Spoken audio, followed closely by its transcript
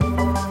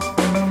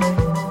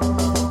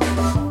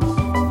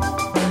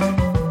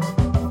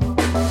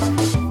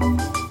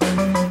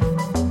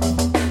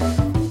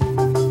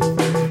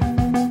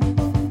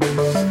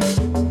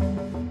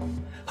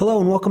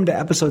welcome to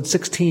episode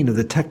 16 of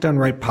the Tech Done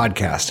Right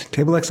podcast,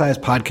 TableXI's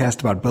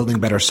podcast about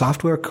building better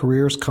software,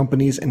 careers,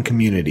 companies, and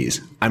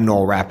communities. I'm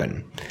Noel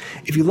Rappin.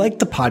 If you like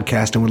the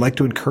podcast and would like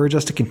to encourage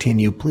us to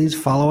continue, please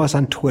follow us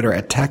on Twitter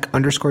at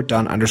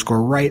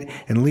tech_done_right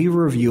and leave a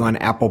review on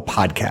Apple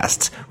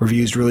Podcasts.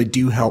 Reviews really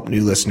do help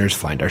new listeners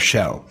find our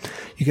show.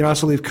 You can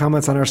also leave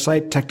comments on our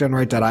site,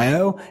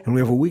 techdoneright.io, and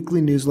we have a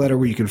weekly newsletter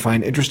where you can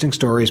find interesting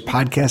stories,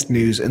 podcast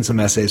news, and some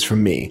essays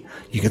from me.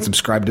 You can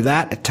subscribe to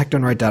that at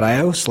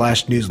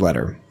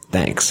techdoneright.io/newsletter.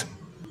 Thanks.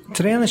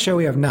 Today on the show,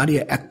 we have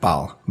Nadia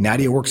Ekbal.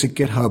 Nadia works at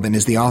GitHub and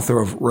is the author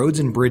of Roads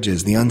and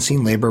Bridges, the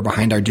Unseen Labor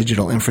Behind Our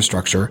Digital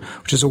Infrastructure,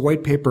 which is a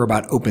white paper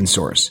about open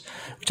source.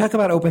 We talk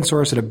about open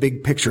source at a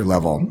big picture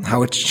level,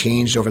 how it's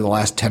changed over the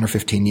last 10 or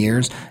 15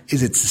 years.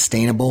 Is it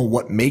sustainable?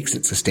 What makes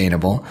it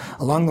sustainable?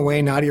 Along the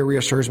way, Nadia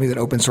reassures me that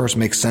open source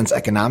makes sense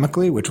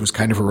economically, which was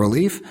kind of a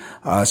relief.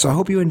 So I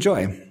hope you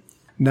enjoy.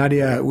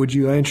 Nadia, would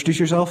you introduce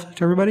yourself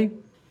to everybody?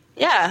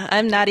 Yeah,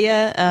 I'm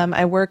Nadia.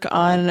 I work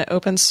on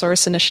open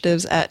source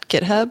initiatives at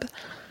GitHub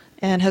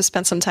and have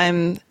spent some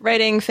time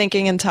writing,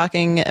 thinking, and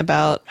talking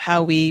about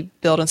how we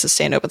build and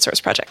sustain open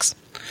source projects.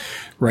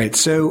 Right.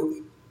 So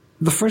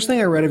the first thing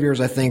I read of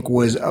yours, I think,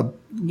 was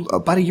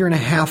about a year and a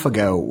half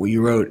ago, where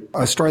you wrote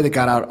a story that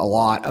got out a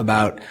lot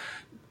about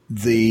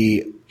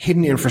the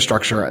hidden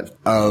infrastructure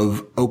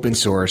of open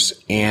source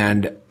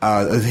and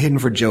the hidden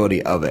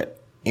fragility of it.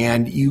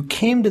 And you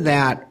came to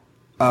that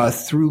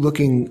through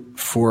looking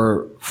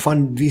for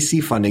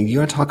VC funding. Do you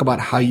want to talk about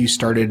how you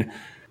started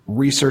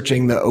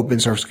researching the open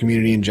source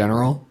community in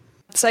general?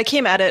 So I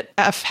came at it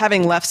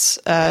having left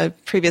a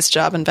previous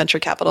job in venture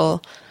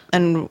capital.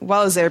 And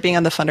while I was there, being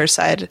on the funder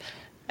side,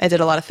 I did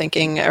a lot of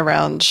thinking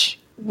around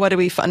what do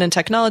we fund in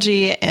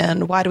technology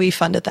and why do we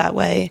fund it that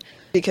way?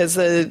 Because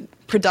the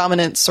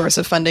predominant source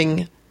of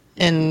funding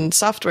in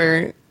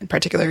software in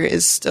particular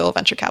is still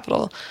venture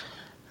capital.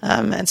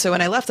 And so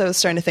when I left, I was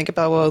starting to think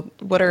about, well,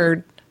 what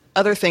are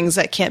other things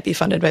that can't be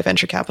funded by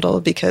venture capital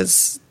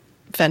because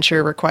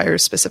venture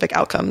requires specific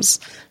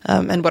outcomes,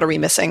 and what are we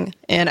missing?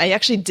 And I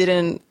actually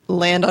didn't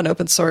land on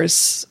open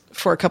source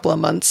for a couple of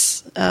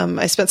months.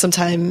 I spent some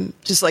time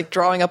just like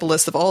drawing up a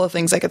list of all the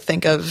things I could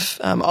think of,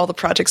 all the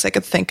projects I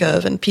could think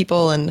of, and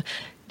people, and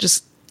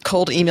just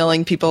cold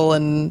emailing people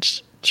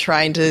and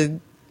trying to,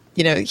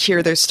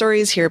 hear their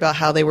stories, hear about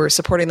how they were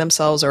supporting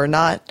themselves or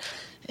not.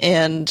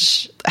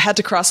 And I had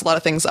to cross a lot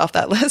of things off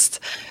that list,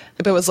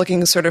 but was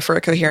looking sort of for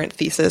a coherent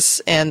thesis.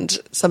 And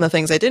some of the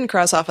things I didn't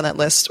cross off on that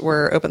list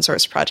were open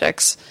source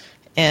projects.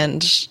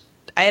 And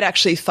I had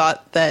actually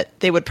thought that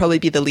they would probably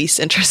be the least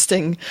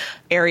interesting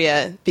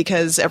area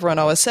because everyone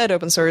always said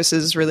open source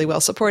is really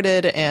well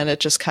supported and it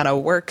just kind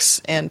of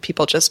works and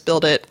people just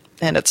build it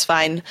and it's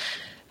fine.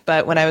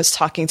 But when I was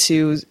talking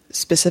to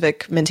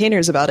specific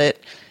maintainers about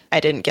it, I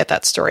didn't get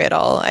that story at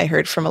all. I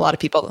heard from a lot of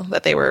people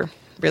that they were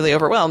really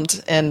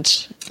overwhelmed and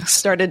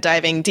started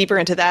diving deeper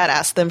into that,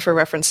 asked them for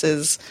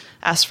references,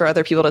 asked for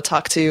other people to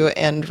talk to,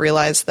 and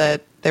realized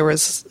that there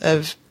was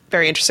a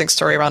very interesting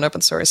story around open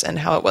source and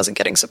how it wasn't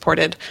getting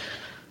supported.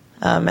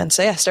 And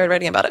so, I started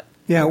writing about it.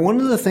 Yeah,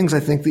 one of the things I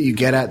think that you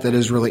get at that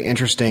is really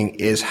interesting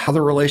is how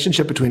the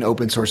relationship between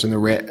open source and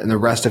the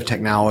rest of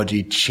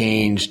technology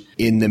changed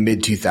in the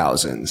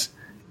mid-2000s.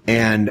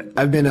 And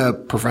I've been a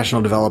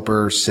professional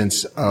developer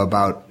since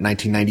about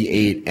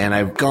 1998, and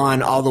I've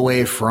gone all the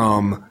way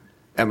from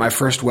at my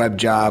first web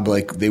job,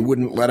 like they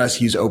wouldn't let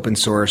us use open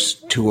source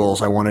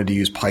tools. I wanted to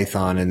use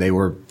Python and they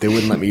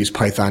wouldn't let me use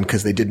Python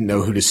because they didn't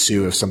know who to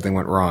sue if something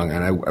went wrong.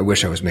 And I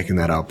wish I was making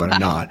that up, but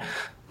I'm not.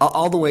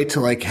 All the way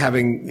to like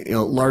having,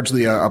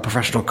 largely a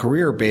professional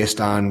career based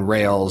on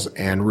Rails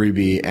and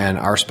Ruby and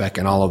RSpec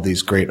and all of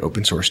these great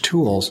open source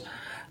tools.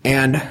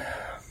 And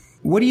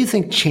what do you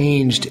think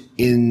changed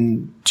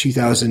in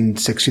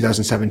 2006,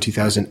 2007,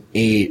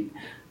 2008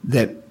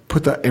 that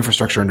put the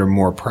infrastructure under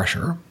more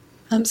pressure?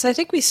 So I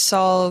think we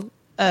saw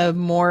a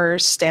more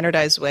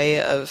standardized way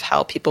of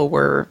how people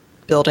were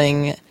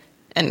building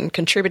and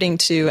contributing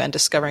to and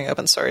discovering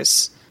open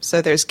source.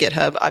 So there's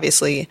GitHub,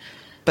 obviously,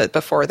 but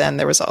before then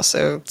there was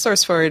also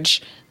SourceForge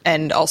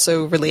and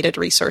also related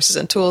resources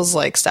and tools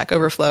like Stack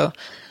Overflow.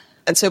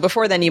 And so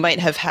before then you might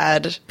have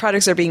had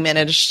projects that are being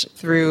managed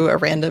through a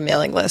random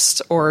mailing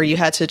list, or you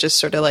had to just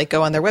sort of like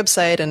go on their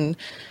website and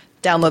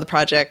download the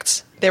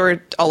project. They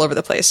were all over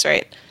the place,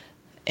 right?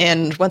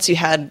 And once you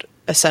had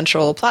a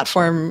central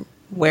platform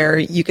where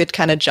you could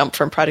kind of jump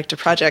from project to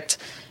project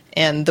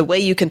and the way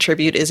you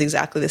contribute is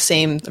exactly the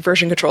same. The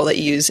version control that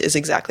you use is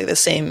exactly the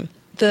same.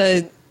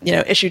 The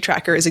issue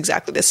tracker is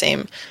exactly the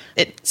same.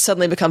 It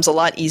suddenly becomes a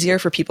lot easier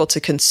for people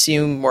to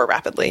consume more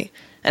rapidly.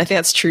 And I think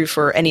that's true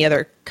for any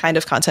other kind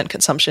of content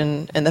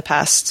consumption in the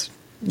past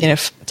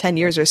 10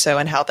 years or so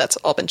and how that's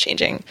all been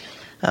changing.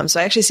 So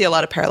I actually see a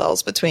lot of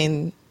parallels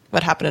between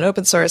what happened in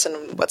open source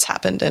and what's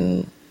happened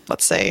in,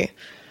 let's say,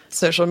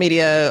 social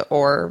media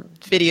or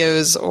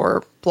videos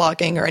or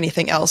blogging or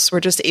anything else. We're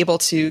just able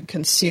to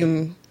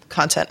consume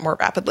content more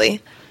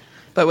rapidly.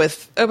 But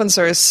with open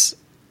source,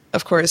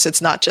 of course,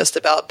 it's not just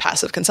about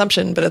passive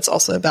consumption, but it's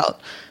also about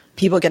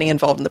people getting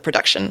involved in the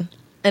production.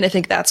 And I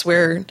think that's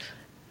where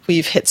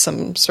we've hit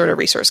some sort of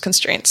resource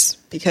constraints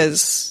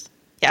because,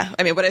 yeah,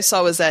 I mean, what I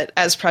saw was that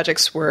as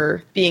projects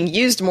were being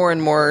used more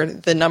and more,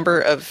 the number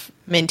of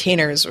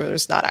maintainers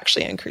was not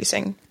actually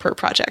increasing per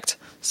project.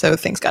 So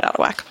things got out of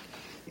whack.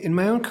 In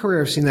my own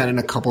career, I've seen that in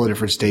a couple of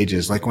different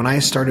stages. Like when I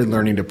started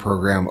learning to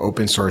program,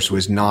 open source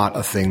was not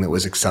a thing that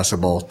was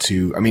accessible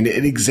to, I mean,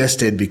 it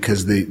existed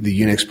because the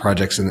Unix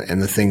projects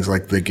and the things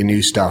like the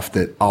GNU stuff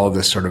that all of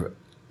this sort of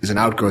is an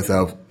outgrowth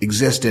of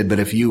existed. But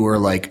if you were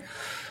like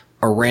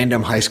a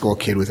random high school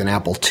kid with an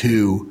Apple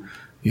II,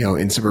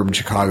 in suburban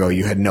Chicago,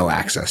 you had no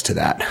access to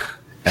that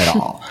at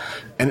all.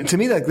 And to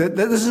me, like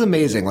this is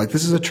amazing. Like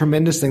this is a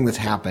tremendous thing that's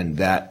happened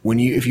that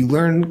if you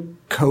learn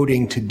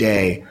coding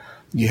today,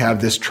 you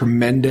have this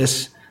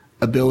tremendous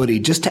ability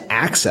just to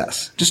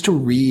access, just to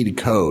read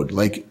code.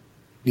 Like,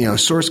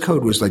 source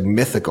code was like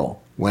mythical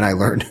when I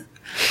learned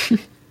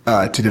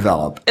to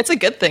develop. It's a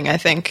good thing, I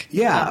think.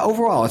 Yeah,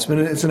 overall,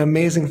 it's an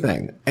amazing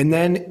thing. And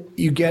then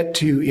you get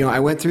to, I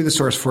went through the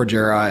SourceForge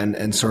era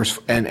and source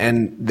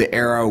and the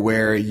era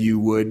where you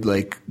would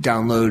like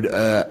download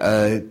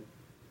a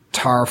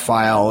tar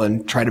file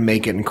and try to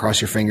make it and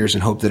cross your fingers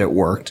and hope that it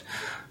worked,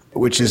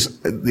 which is,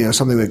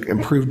 something that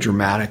improved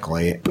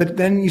dramatically. But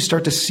then you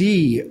start to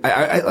see,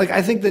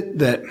 I think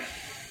that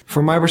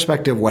from my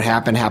perspective, what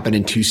happened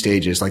in two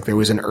stages. Like there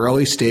was an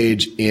early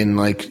stage in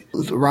like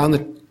around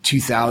the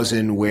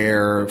 2000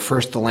 where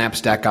first the LAMP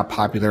stack got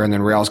popular and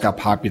then Rails got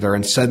popular.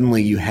 And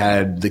suddenly you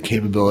had the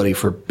capability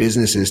for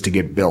businesses to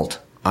get built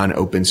on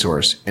open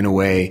source in a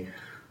way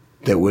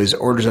that was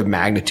orders of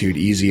magnitude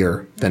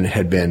easier than it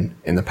had been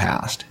in the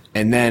past.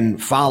 And then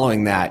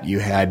following that, you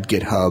had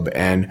GitHub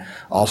and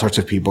all sorts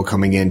of people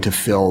coming in to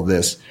fill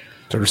this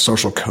sort of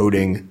social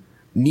coding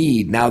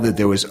need now that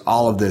there was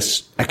all of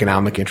this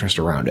economic interest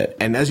around it.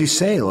 And as you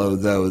say,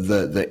 though,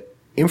 the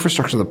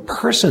infrastructure, the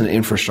person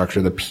infrastructure,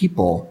 the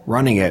people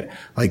running it,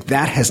 like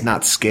that has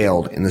not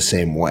scaled in the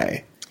same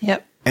way.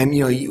 Yep. And,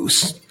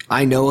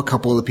 I know a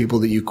couple of the people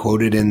that you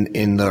quoted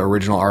in the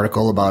original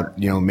article about,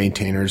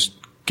 maintainers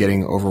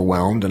getting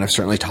overwhelmed. And I've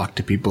certainly talked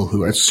to people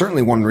who, it's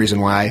certainly one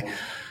reason why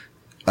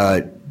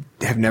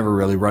have never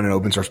really run an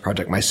open source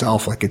project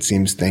myself. Like it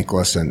seems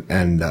thankless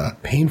and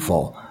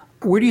painful.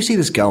 Where do you see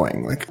this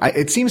going? Like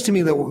it seems to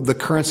me that the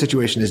current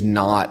situation is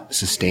not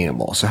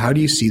sustainable. So how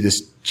do you see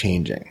this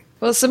changing?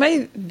 Well, so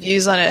my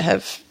views on it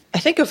have, I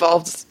think,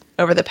 evolved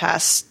over the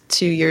past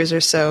 2 years or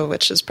so,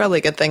 which is probably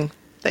a good thing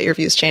that your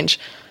views change.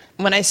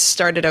 When I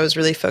started, I was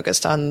really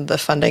focused on the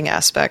funding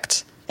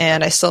aspect.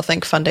 And I still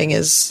think funding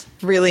is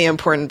really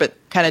important, but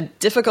kind of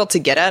difficult to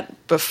get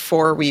at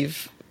before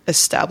we've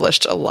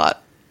established a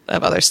lot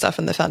of other stuff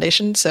in the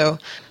foundation. So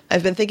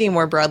I've been thinking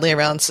more broadly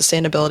around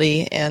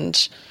sustainability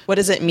and what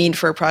does it mean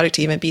for a product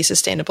to even be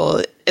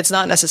sustainable? It's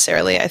not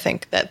necessarily, I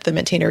think, that the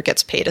maintainer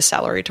gets paid a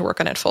salary to work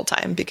on it full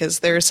time, because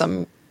there are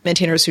some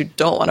maintainers who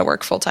don't want to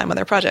work full time on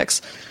their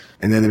projects.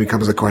 And then it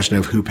becomes a question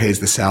of who pays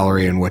the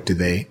salary and what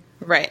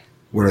Right.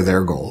 What are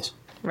their goals?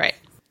 Right.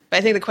 But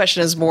I think the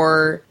question is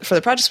more, for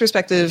the project's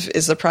perspective,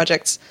 is the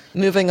project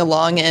moving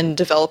along and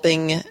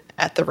developing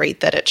at the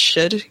rate that it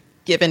should,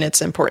 given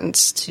its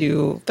importance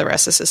to the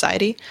rest of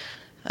society?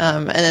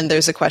 And then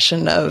there's a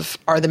question of,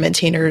 are the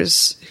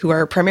maintainers who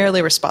are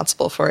primarily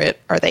responsible for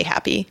it, are they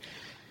happy?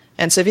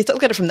 And so if you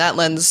look at it from that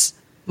lens,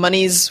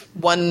 money's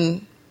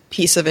one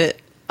piece of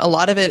it. A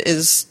lot of it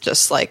is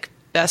just like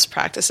best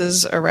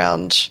practices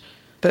around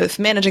both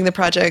managing the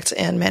project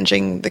and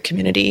managing the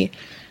community.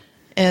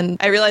 And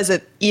I realized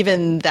that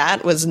even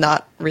that was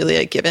not really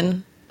a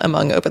given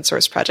among open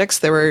source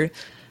projects.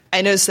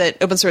 I noticed that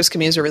open source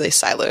communities are really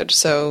siloed.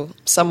 So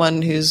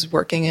someone who's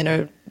working in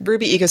a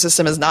Ruby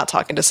ecosystem is not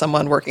talking to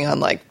someone working on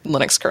like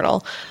Linux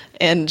kernel.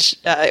 And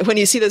when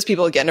you see those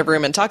people get in a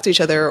room and talk to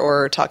each other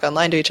or talk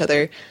online to each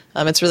other,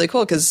 it's really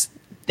cool because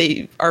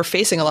they are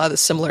facing a lot of the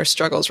similar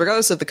struggles,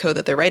 regardless of the code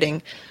that they're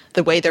writing.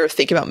 The way they're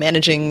thinking about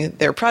managing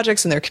their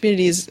projects and their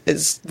communities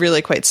is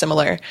really quite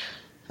similar.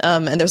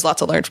 And there's lots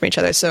to learn from each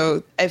other.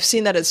 So I've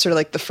seen that as sort of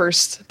like the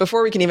first,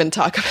 before we can even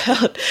talk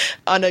about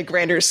on a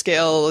grander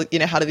scale,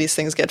 how do these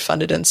things get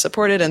funded and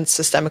supported and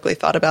systemically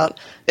thought about,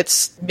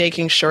 it's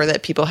making sure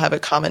that people have a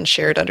common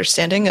shared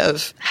understanding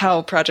of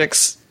how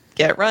projects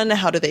get run,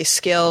 how do they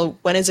scale,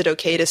 when is it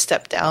okay to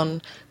step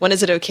down, when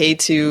is it okay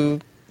to,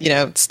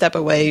 step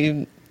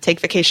away, take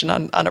vacation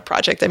on a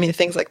project. I mean,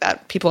 things like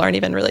that people aren't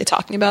even really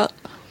talking about.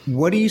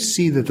 What do you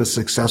see that the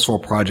successful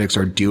projects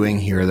are doing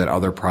here that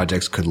other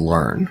projects could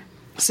learn?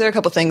 So there are a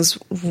couple things.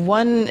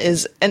 One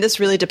is, and this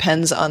really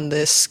depends on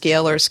the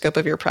scale or scope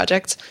of your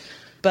project,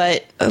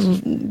 but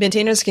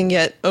maintainers can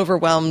get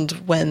overwhelmed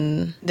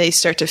when they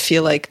start to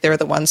feel like they're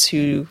the ones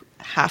who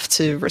have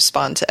to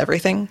respond to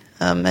everything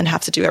and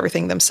have to do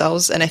everything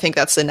themselves. And I think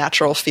that's a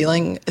natural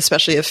feeling,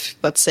 especially if,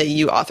 let's say,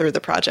 you author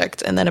the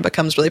project and then it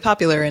becomes really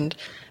popular. And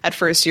at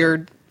first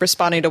you're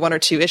responding to one or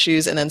two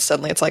issues and then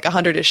suddenly it's like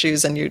 100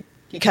 issues and you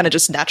kind of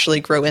just naturally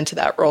grow into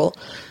that role.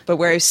 But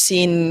where I've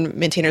seen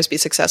maintainers be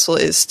successful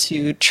is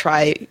to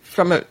try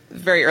from a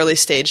very early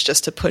stage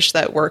just to push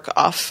that work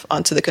off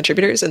onto the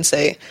contributors and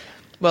say,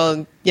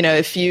 well,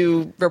 if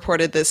you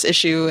reported this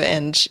issue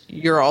and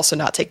you're also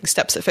not taking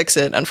steps to fix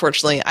it,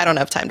 unfortunately, I don't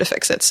have time to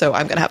fix it. So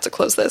I'm going to have to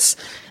close this,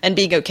 and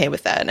being okay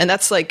with that. And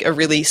that's like a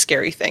really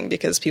scary thing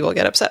because people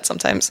get upset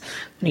sometimes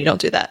when you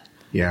don't do that.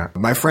 Yeah.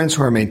 My friends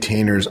who are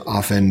maintainers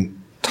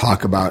often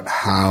talk about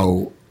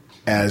how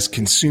as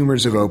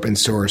consumers of open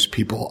source,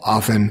 people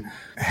often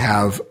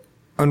have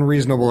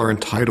unreasonable or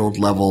entitled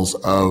levels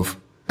of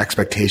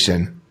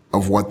expectation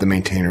of what the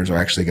maintainers are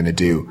actually going to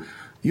do.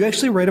 You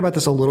actually write about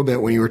this a little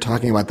bit when you were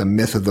talking about the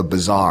myth of the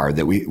bazaar,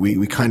 that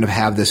we kind of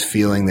have this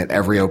feeling that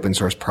every open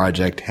source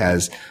project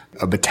has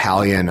a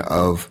battalion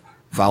of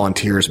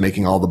volunteers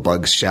making all the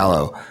bugs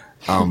shallow.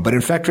 But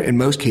in fact, in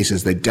most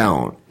cases, they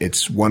don't.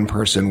 It's one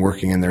person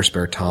working in their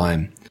spare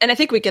time. And I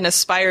think we can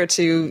aspire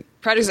to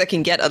projects that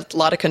can get a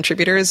lot of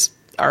contributors.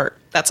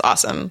 That's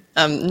awesome.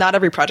 Not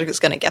every project is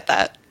going to get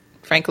that.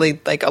 Frankly,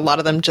 like a lot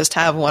of them just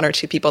have one or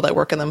two people that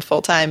work in them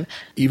full time.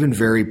 Even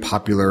very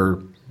popular,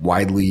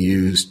 widely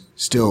used,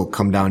 still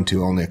come down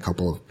to only a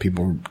couple of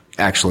people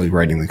actually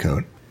writing the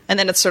code. And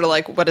then it's sort of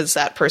like, what is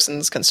that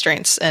person's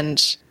constraints?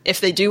 And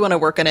if they do want to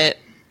work on it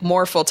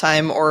more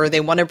full-time or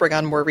they want to bring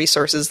on more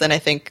resources, then I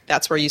think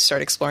that's where you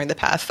start exploring the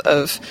path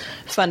of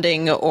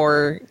funding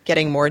or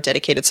getting more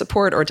dedicated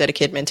support or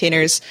dedicated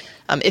maintainers.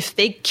 If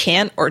they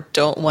can't or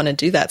don't want to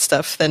do that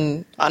stuff,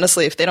 then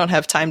honestly, if they don't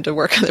have time to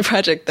work on the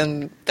project,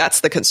 then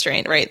that's the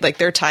constraint, right? Like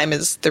their time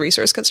is the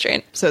resource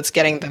constraint. So it's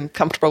getting them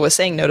comfortable with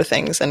saying no to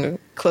things and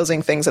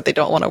closing things that they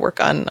don't want to work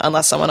on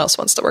unless someone else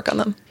wants to work on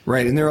them.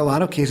 Right. And there are a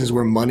lot of cases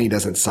where money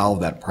doesn't solve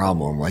that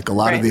problem. Like a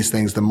lot of these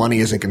things, the money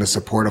isn't going to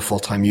support a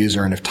full-time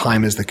user. And if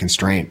time is the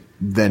constraint,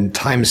 then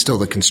time is still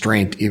the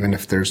constraint, even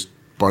if there's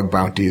bug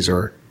bounties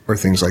or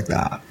things like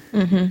that.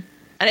 Mm-hmm.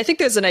 And I think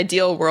there's an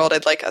ideal world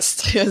I'd like us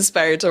to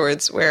aspire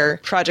towards where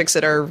projects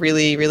that are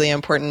really, really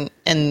important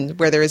and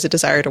where there is a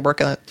desire to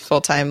work on it full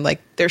time, like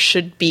there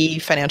should be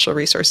financial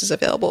resources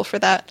available for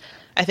that.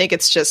 I think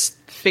it's just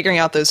figuring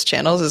out those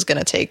channels is going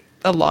to take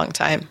a long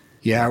time.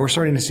 Yeah, we're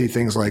starting to see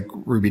things like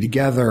Ruby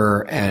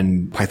Together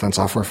and Python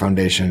Software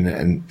Foundation,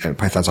 and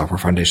Python Software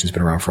Foundation has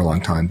been around for a long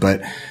time,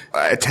 but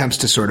attempts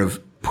to sort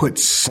of put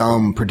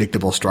some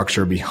predictable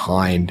structure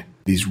behind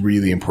these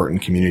really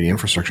important community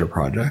infrastructure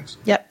projects.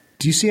 Yep.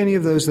 Do you see any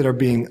of those that are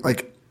being,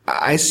 like,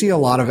 I see a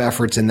lot of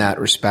efforts in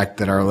that respect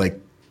that are like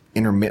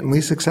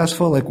intermittently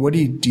successful. Like, what do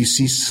you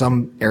see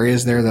some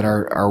areas there that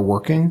are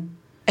working?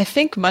 I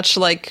think much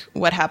like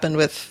what happened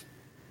with,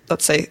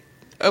 let's say,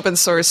 open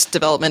source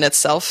development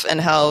itself and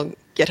how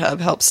GitHub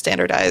helps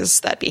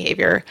standardize that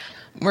behavior,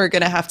 we're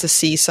going to have to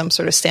see some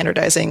sort of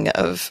standardizing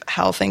of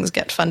how things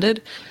get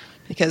funded.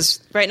 Because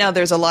right now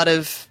there's a lot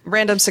of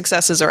random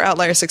successes or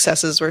outlier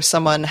successes where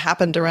someone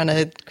happened to run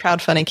a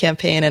crowdfunding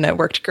campaign and it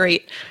worked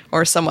great,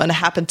 or someone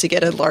happened to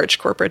get a large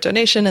corporate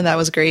donation and that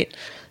was great.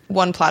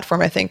 One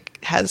platform I think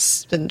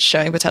has been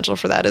showing potential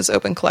for that is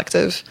Open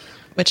Collective,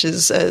 which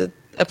is a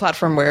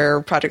platform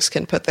where projects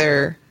can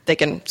they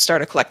can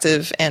start a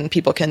collective and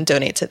people can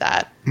donate to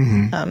that.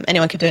 Mm-hmm.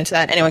 Anyone can donate to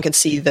that. Anyone can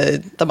see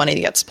the money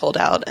that gets pulled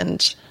out.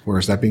 And where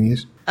is that being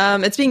used?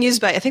 It's being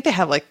used by, I think they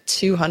have like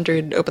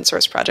 200 open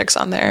source projects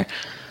on there.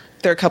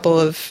 There are a couple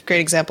of great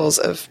examples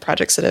of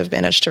projects that have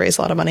managed to raise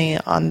a lot of money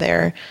on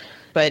there.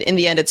 But in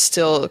the end, it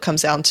still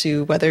comes down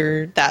to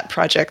whether that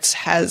project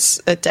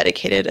has a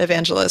dedicated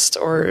evangelist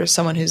or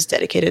someone who's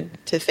dedicated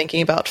to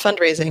thinking about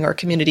fundraising or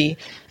community.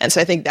 And so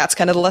I think that's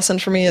kind of the lesson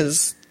for me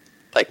is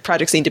like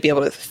projects need to be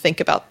able to think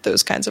about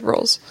those kinds of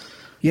roles.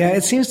 Yeah,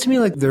 it seems to me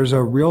like there's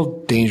a real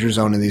danger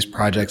zone in these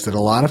projects that a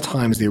lot of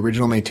times the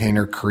original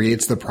maintainer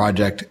creates the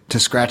project to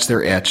scratch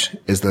their itch,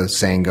 as the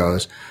saying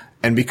goes,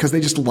 and because they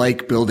just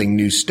like building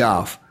new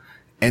stuff.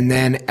 And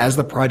then as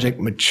the project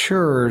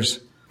matures,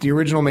 the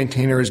original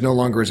maintainer is no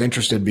longer as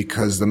interested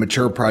because the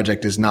mature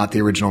project is not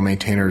the original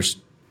maintainers.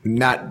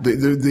 Not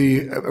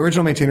the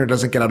original maintainer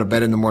doesn't get out of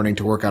bed in the morning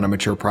to work on a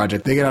mature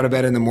project. They get out of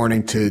bed in the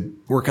morning to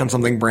work on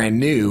something brand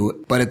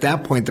new. But at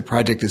that point, the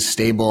project is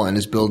stable and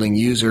is building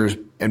users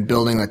and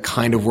building the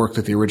kind of work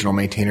that the original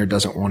maintainer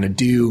doesn't want to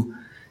do.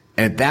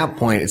 And at that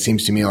point, it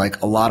seems to me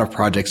like a lot of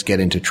projects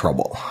get into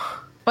trouble.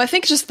 Well, I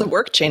think just the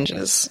work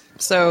changes.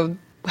 So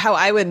how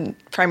I would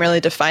primarily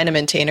define a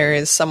maintainer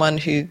is someone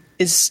who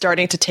is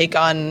starting to take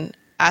on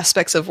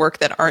aspects of work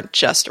that aren't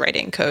just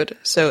writing code.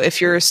 So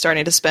if you're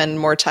starting to spend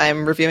more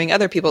time reviewing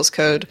other people's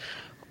code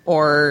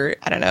or,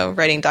 I don't know,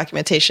 writing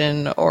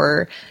documentation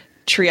or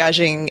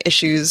triaging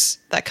issues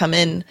that come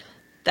in,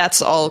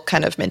 that's all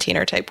kind of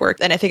maintainer type work.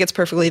 And I think it's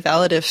perfectly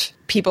valid if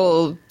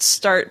people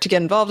start to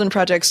get involved in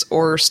projects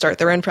or start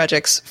their own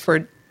projects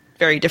for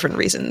very different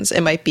reasons.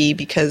 It might be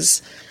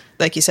because,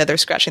 like you said, they're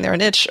scratching their own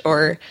itch,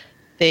 or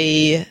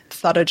they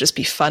thought it'd just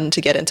be fun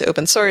to get into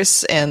open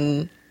source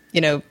and,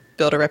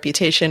 build a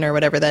reputation or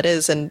whatever that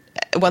is. And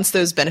once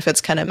those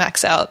benefits kind of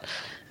max out,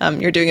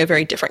 you're doing a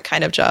very different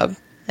kind of job.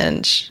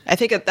 And I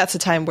think that's a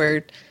time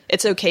where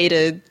it's okay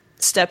to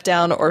step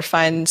down or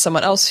find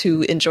someone else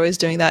who enjoys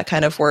doing that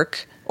kind of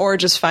work, or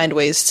just find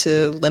ways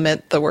to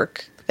limit the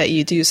work that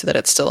you do so that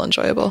it's still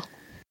enjoyable.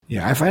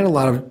 Yeah, I find a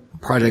lot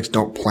of projects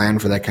don't plan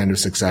for that kind of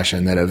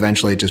succession, that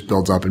eventually it just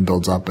builds up and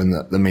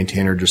the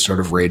maintainer just sort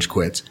of rage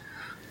quits.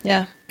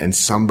 Yeah. And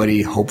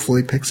somebody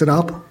hopefully picks it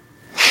up.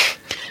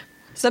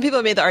 Some people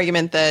have made the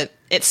argument that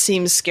it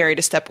seems scary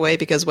to step away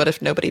because what if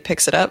nobody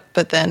picks it up?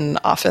 But then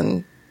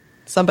often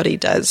somebody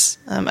does.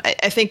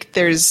 I think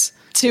there's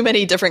too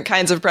many different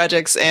kinds of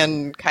projects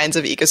and kinds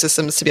of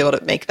ecosystems to be able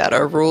to make that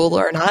a rule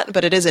or not.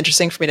 But it is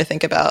interesting for me to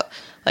think about,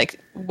 like,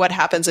 what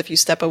happens if you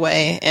step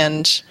away,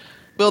 and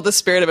will the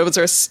spirit of open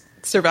source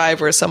survive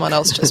where someone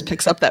else just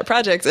picks up that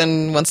project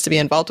and wants to be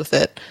involved with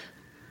it?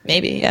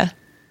 Maybe, yeah.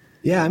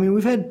 Yeah, I mean,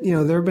 we've had,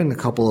 there have been a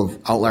couple of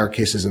outlier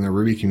cases in the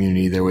Ruby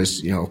community. There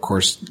was, of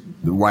course,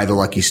 Why the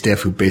Lucky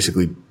Stiff, who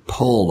basically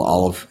pulled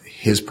all of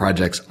his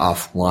projects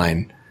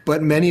offline.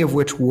 But many of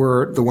which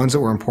were, the ones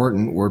that were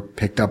important, were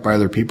picked up by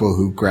other people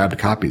who grabbed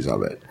copies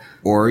of it.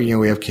 Or,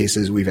 we have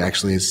cases, we've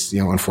actually,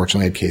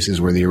 unfortunately had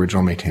cases where the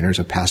original maintainers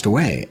have passed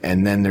away.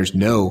 And then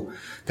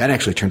that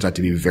actually turns out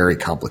to be very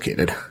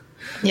complicated.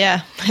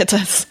 Yeah, it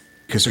does.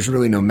 Because there's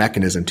really no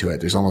mechanism to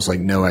it. There's almost like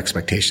no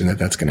expectation that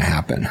that's going to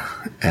happen.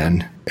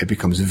 And it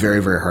becomes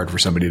very, very hard for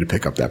somebody to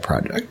pick up that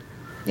project.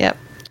 Yep.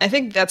 I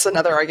think that's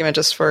another argument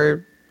just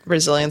for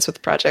resilience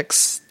with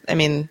projects. I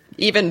mean,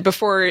 even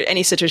before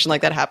any situation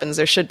like that happens,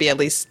 there should be at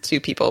least 2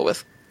 people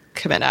with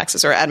commit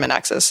access or admin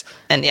access.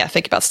 And yeah,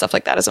 think about stuff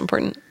like that is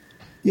important.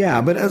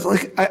 Yeah, but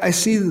I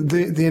see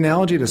the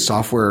analogy to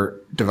software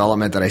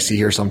development that I see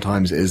here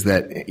sometimes is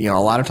that, a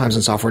lot of times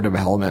in software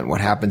development, what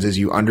happens is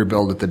you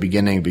underbuild at the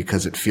beginning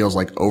because it feels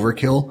like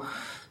overkill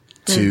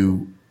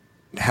to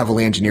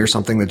heavily engineer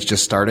something that's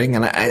just starting.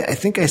 And I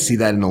think I see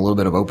that in a little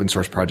bit of open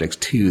source projects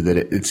too, that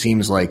it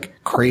seems like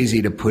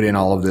crazy to put in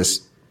all of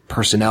this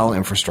personnel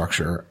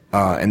infrastructure.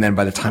 And then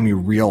by the time you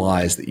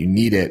realize that you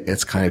need it,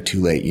 it's kind of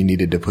too late. You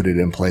needed to put it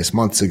in place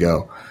months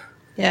ago.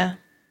 Yeah.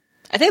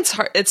 I think it's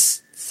hard.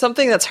 It's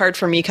something that's hard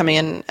for me coming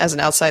in as an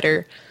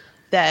outsider,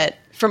 that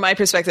from my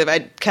perspective, I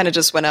kind of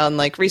just went out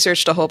and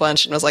researched a whole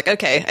bunch and was like,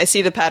 okay, I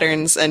see the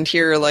patterns and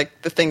here are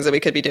the things that we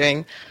could be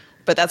doing.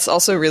 But that's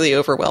also really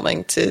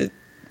overwhelming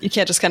you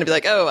can't just kind of be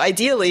like, oh,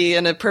 ideally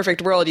in a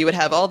perfect world, you would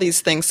have all these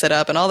things set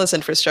up and all this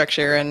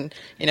infrastructure and,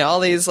 all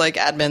these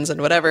admins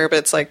and whatever.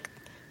 But it's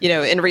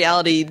in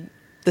reality,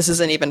 this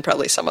isn't even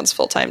probably someone's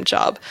full-time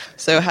job.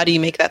 So how do you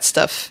make that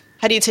stuff?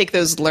 How do you take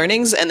those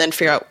learnings and then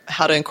figure out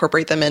how to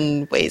incorporate them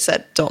in ways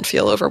that don't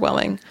feel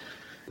overwhelming?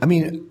 I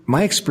mean,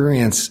 my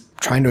experience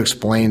trying to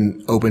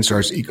explain open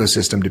source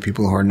ecosystem to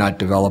people who are not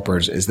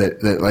developers is that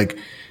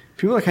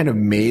people are kind of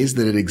amazed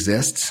that it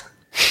exists.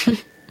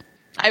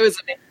 I was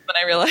amazed when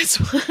I realized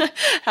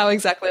how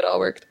exactly it all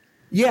worked.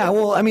 Yeah,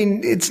 well, I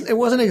mean, it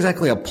wasn't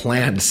exactly a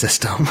planned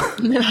system.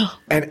 No.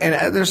 And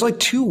there's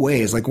 2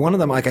 ways. One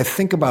of them, I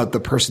think about the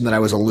person that I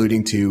was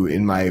alluding to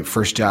in my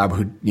first job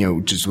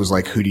who, just was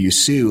who do you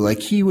sue?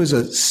 He was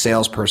a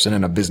salesperson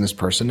and a business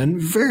person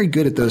and very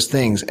good at those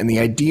things. And the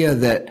idea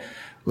that,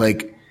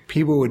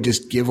 people would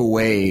just give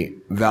away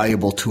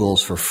valuable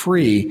tools for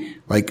free,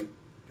 I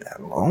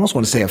almost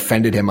want to say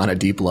offended him on a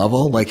deep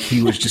level.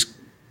 He was just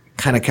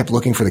kind of kept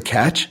looking for the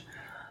catch.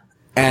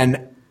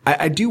 And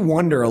I do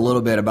wonder a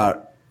little bit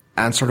about,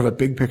 on sort of a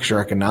big picture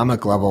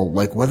economic level,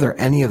 whether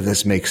any of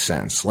this makes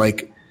sense.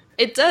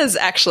 It does,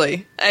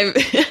 actually.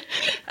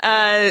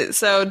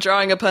 So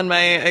drawing upon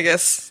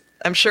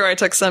I'm sure I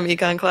took some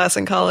econ class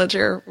in college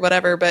or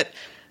whatever, but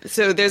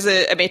so there's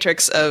a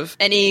matrix of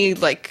any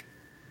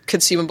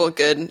consumable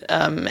good,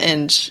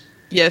 and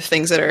you have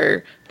things that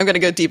are, I'm going to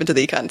go deep into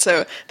the econ.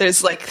 So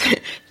there's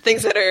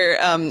things that are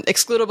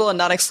excludable and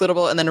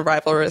non-excludable, and then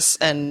rivalrous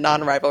and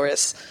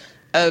non-rivalrous.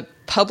 A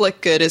public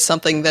good is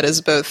something that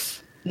is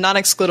both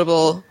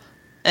non-excludable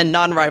and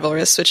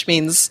non-rivalrous, which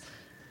means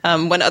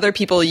when other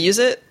people use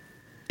it,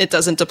 it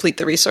doesn't deplete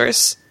the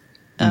resource.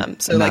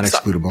 So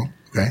non-excludable.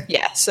 Okay.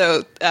 Yeah.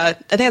 So I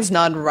think it's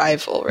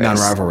non-rivalrous.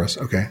 Non-rivalrous.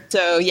 Okay.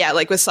 So yeah,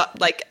 with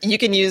you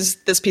can use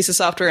this piece of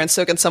software and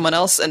so can someone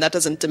else, and that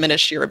doesn't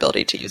diminish your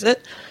ability to use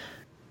it.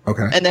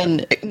 Okay. And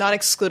then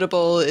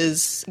non-excludable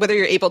is whether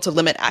you're able to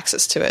limit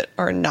access to it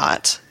or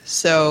not.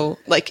 So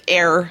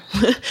air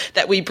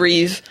that we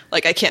breathe,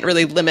 I can't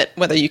really limit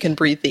whether you can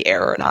breathe the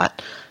air or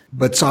not.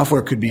 But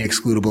software could be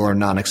excludable or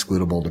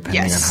non-excludable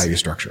depending on how you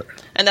structure it.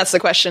 And that's the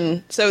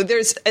question. So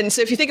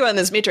if you think about it in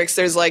this matrix,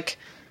 there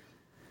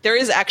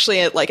is actually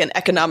an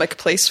economic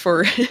place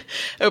for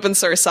open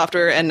source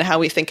software and how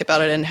we think about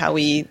it and how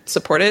we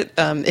support it.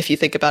 If you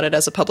think about it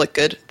as a public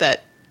good,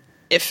 that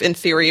if in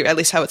theory, at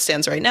least how it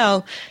stands right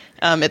now,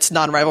 it's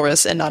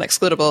non-rivalrous and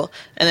non-excludable.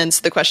 And then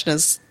so the question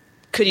is,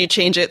 could you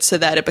change it so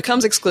that it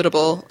becomes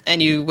excludable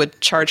and you would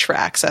charge for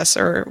access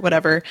or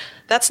whatever?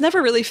 That's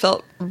never really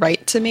felt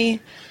right to me.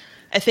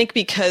 I think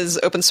because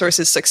open source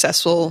is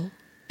successful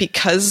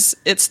because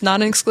it's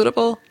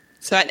non-excludable.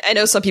 So I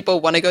know some people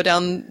want to go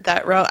down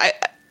that route.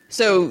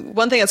 So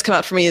one thing that's come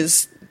out for me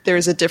is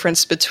there's a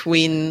difference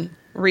between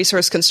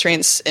resource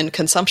constraints in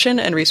consumption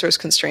and resource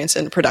constraints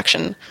in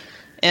production.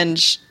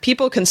 And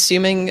people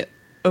consuming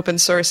open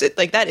source,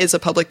 that is a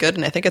public good,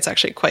 and I think it's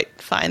actually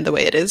quite fine the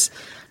way it is.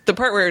 the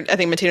part where I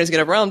think maintainers get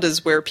overwhelmed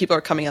is where people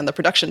are coming on the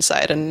production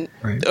side and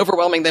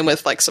overwhelming them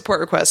with like support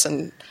requests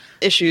and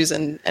issues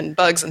and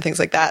bugs and things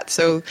like that.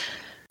 So,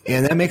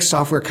 and that makes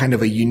software kind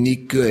of a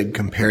unique good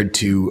compared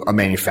to a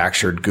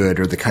manufactured good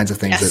or the kinds of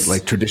things that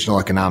like traditional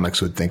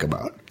economics would think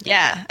about.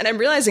 Yeah. And I'm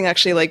realizing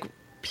actually like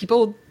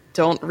people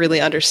don't really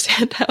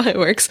understand how it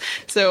works.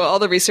 So all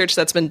the research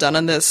that's been done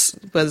on this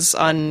was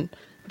on,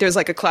 there's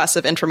like a class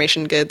of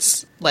information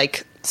goods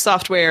like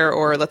software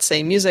or let's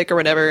say music or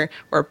whatever,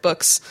 or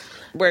books,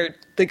 where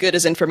the good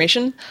is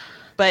information.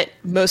 But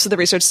most of the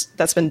research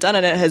that's been done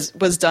on it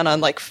was done on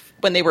like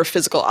when they were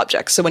physical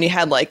objects. So when you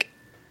had like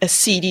a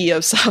CD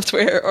of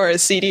software or a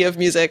CD of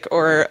music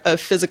or a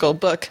physical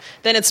book,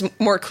 then it's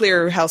more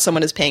clear how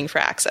someone is paying for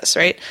access,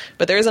 right?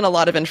 But there isn't a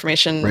lot of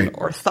information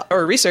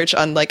or research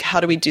on like how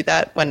do we do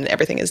that when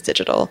everything is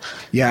digital.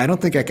 Yeah, I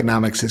don't think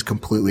economics is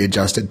completely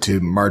adjusted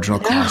to marginal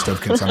cost of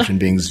consumption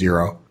being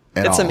zero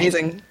at all. It's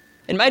amazing.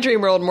 In my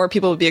dream world, more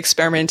people would be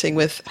experimenting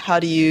with how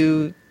do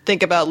you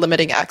think about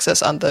limiting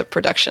access on the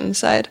production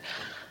side.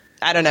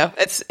 I don't know.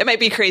 It might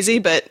be crazy,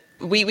 but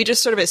we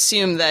just sort of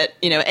assume that,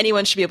 you know,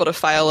 anyone should be able to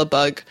file a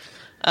bug.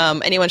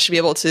 Anyone should be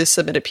able to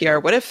submit a PR.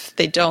 What if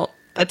they don't?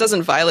 That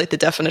doesn't violate the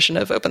definition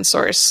of open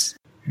source.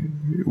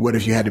 What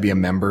if you had to be a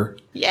member?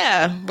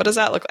 Yeah. What does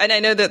that look like? And I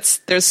know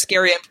there's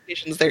scary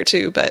implications there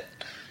too, but.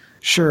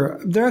 Sure.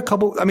 There are a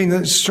couple, I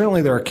mean,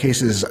 certainly there are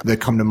cases that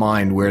come to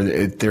mind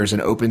where there's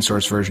an open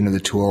source version of the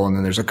tool and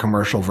then there's a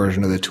commercial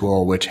version of the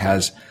tool, which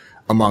has,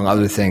 among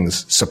other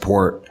things,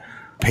 support,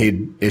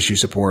 paid issue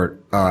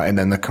support, and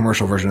then the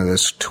commercial version of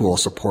this tool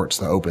supports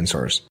the open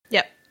source.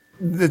 Yep.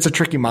 It's a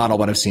tricky model,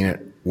 but I've seen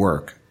it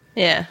work.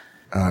 Yeah.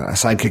 A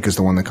Sidekick is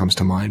the one that comes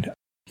to mind.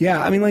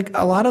 Yeah, I mean, like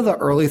a lot of the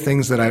early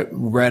things that I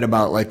read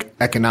about like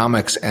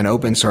economics and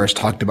open source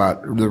talked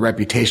about the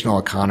reputational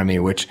economy,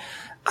 which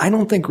I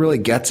don't think really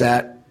gets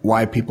at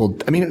why people,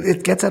 I mean,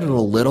 it gets at it a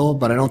little,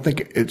 but I don't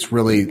think it's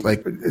really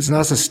like, it's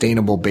not a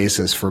sustainable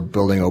basis for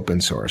building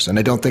open source. And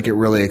I don't think it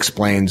really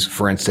explains,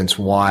 for instance,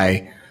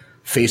 why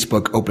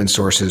Facebook open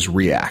sources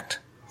React.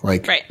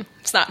 Like, right.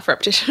 It's not for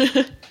reputation.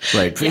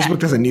 Right. Facebook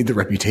doesn't need the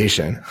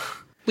reputation.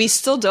 We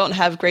still don't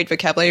have great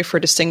vocabulary for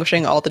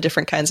distinguishing all the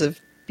different kinds of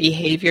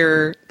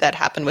behavior that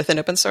happen within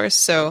open source.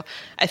 So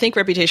I think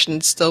reputation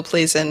still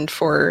plays in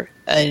for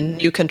a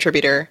new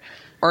contributor,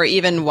 or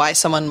even why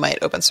someone might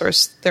open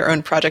source their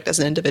own project as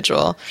an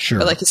individual. Sure.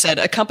 But like you said,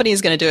 a company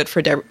is going to do it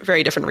for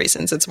very different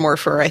reasons. It's more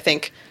for, I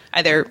think,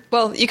 either,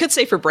 well, you could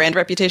say for brand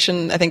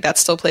reputation. I think that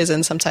still plays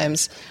in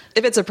sometimes.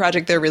 If it's a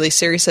project they're really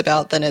serious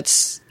about, then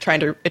it's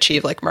trying to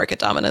achieve like market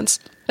dominance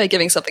by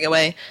giving something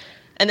away.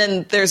 And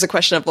then there's a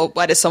question of, well,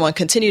 why does someone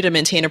continue to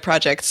maintain a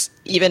project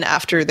even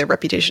after their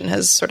reputation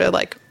has sort of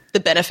like the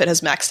benefit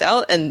has maxed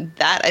out? And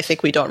that I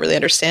think we don't really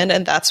understand.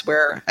 And that's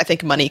where I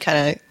think money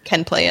kind of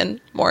can play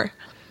in more.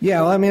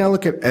 Yeah, well, I mean, I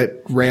look at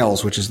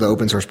Rails, which is the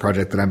open source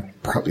project that I'm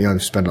probably,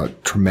 I've spent a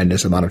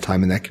tremendous amount of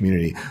time in that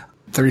community.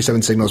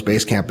 37 Signals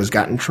Basecamp has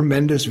gotten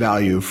tremendous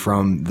value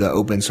from the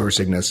open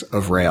sourciness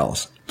of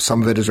Rails.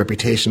 Some of it is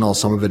reputational.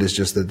 Some of it is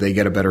just that they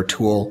get a better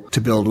tool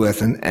to build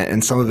with.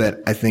 And some of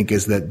it, I think,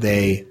 is that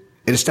it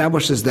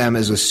establishes them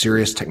as a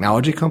serious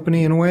technology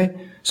company in a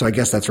way. So I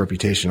guess that's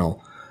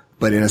reputational,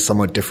 but in a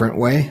somewhat different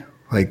way.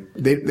 Like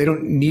they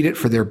don't need it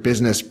for their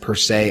business per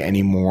se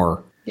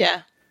anymore.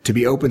 Yeah. To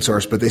be open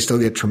source, but they still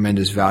get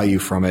tremendous value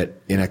from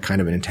it in a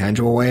kind of an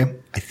intangible way,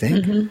 I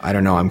think. Mm-hmm. I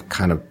don't know. I'm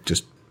kind of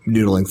just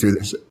noodling through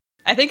this.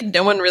 I think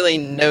no one really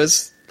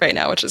knows right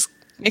now, which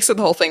makes the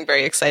whole thing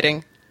very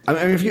exciting. I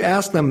mean, if you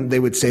ask them, they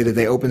would say that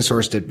they open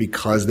sourced it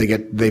because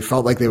they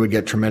felt like they would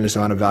get tremendous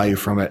amount of value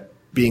from it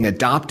being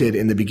adopted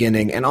in the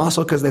beginning, and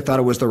also because they thought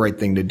it was the right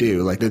thing to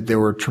do. Like that there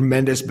were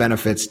tremendous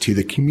benefits to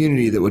the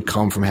community that would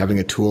come from having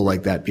a tool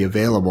like that be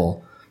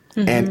available.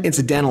 Mm-hmm. And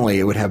incidentally,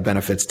 it would have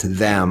benefits to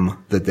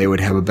them that they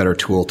would have a better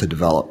tool to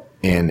develop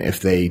in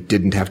if they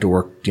didn't have to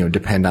work,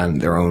 depend on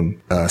their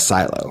own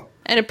silo.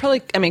 And it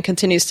probably,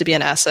 continues to be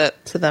an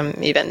asset to them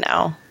even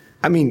now.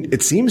 I mean,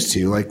 it seems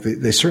to, like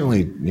they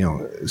certainly,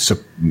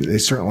 they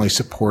certainly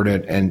support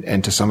it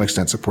and to some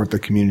extent support the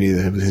community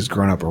that has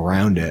grown up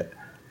around it.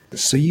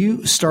 So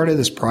you started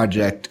this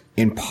project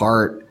in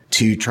part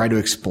to try to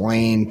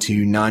explain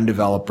to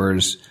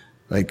non-developers,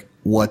 like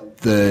what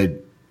the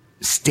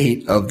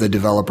state of the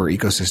developer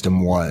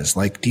ecosystem was.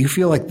 Like, do you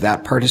feel like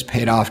that part has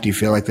paid off? Do you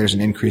feel like there's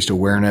an increased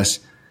awareness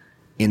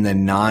in the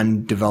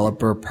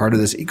non-developer part of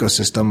this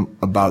ecosystem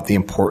about the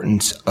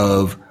importance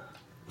of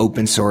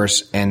open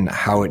source and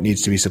how it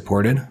needs to be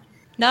supported?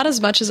 Not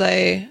as much as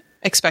I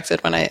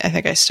expected when I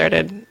think I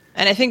started.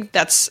 And I think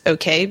that's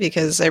okay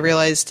because I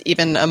realized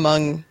even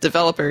among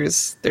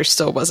developers, there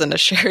still wasn't a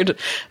shared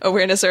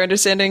awareness or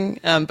understanding,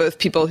 both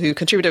people who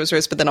contribute to open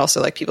source, but then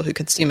also like people who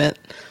consume it,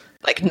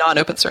 like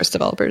non-open source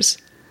developers.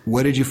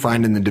 What did you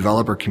find in the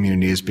developer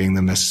community as being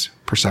the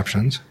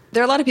misperceptions?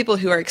 There are a lot of people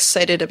who are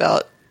excited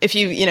about, if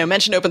you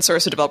mention open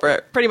source to a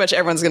developer, pretty much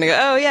everyone's going to go,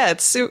 oh yeah,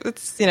 it's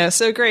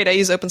so great. I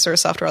use open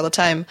source software all the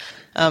time.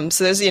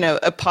 So there's,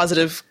 a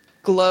positive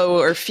glow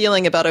or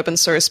feeling about open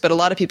source, but a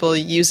lot of people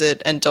use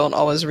it and don't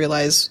always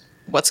realize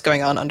what's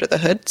going on under the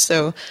hood.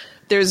 So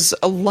there's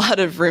a lot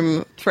of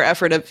room for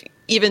effort of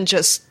even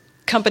just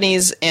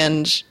companies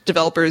and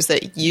developers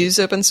that use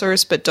open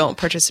source but don't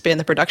participate in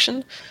the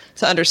production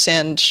to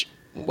understand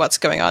what's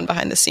going on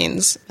behind the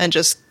scenes and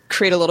just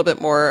create a little bit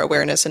more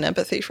awareness and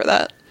empathy for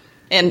that.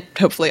 And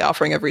hopefully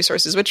offering of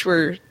resources, which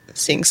we're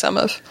seeing some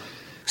of.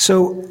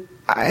 So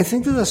I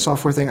think that the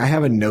software thing, I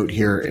have a note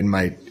here in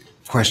my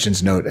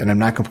questions note, and I'm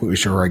not completely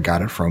sure where I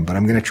got it from, but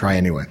I'm going to try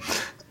anyway.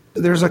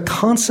 There's a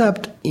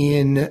concept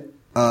in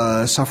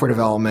software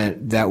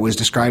development that was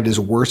described as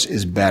worse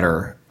is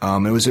better.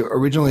 It was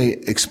originally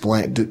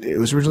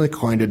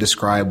coined to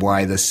describe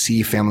why the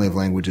C family of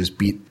languages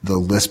beat the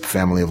Lisp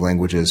family of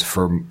languages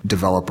for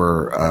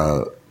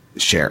developer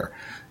share.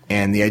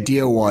 And the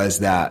idea was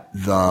that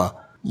the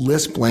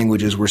Lisp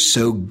languages were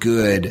so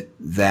good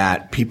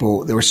that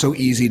they were so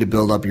easy to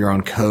build up your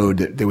own code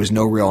that there was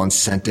no real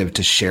incentive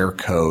to share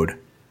code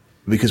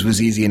because it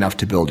was easy enough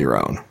to build your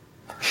own.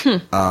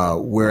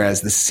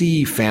 Whereas the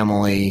C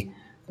family,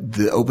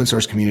 the open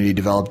source community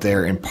developed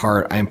there in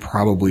part, I'm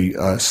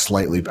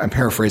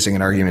paraphrasing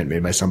an argument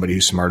made by somebody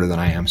who's smarter than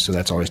I am, so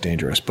that's always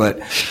dangerous. But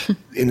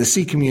in the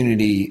C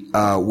community,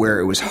 where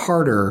it was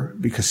harder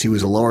because C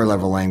was a lower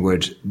level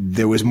language,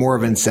 there was more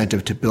of an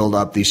incentive to build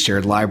up these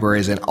shared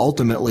libraries, and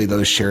ultimately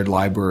those shared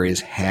libraries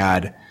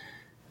had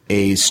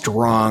a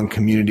strong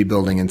community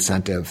building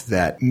incentive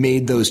that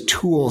made those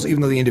tools,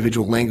 even though the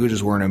individual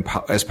languages weren't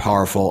as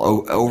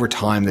powerful, over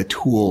time the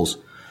tools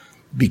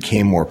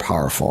became more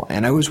powerful.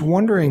 And I was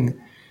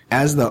wondering,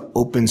 as the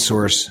open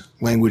source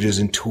languages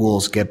and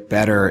tools get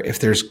better, if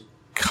there's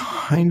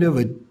kind of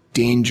a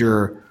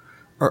danger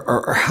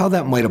or how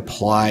that might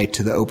apply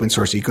to the open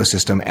source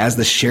ecosystem as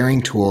the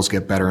sharing tools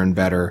get better and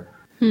better,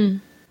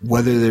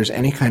 whether there's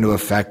any kind of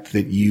effect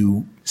that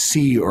you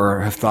see or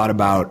have thought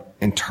about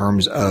in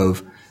terms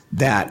of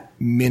that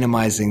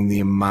minimizing the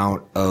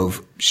amount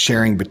of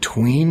sharing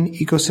between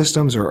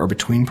ecosystems or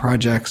between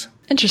projects.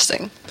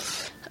 Interesting.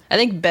 I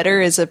think better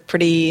is a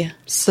pretty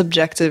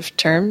subjective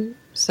term.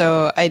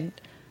 So I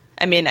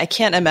mean, I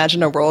can't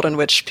imagine a world in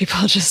which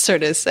people just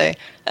sort of say,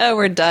 oh,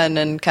 we're done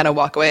and kind of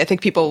walk away. I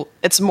think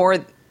it's more,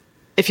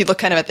 if you look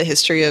kind of at the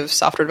history of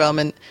software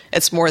development,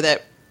 it's more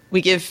that we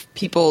give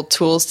people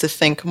tools to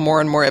think more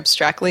and more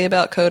abstractly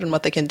about code and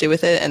what they can do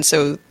with it. And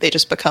so they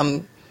just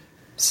become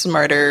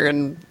smarter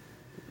and,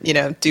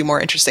 do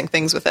more interesting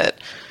things with it.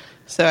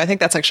 So I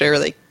think that's actually a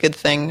really good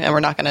thing. And we're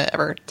not going to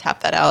ever tap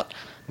that out.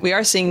 We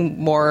are seeing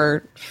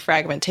more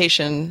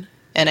fragmentation,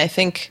 and I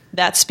think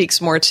that speaks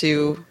more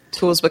to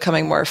tools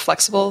becoming more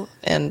flexible,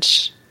 and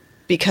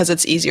because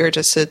it's easier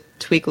just to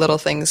tweak little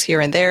things here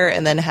and there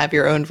and then have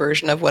your own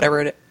version of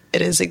whatever it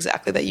is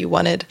exactly that you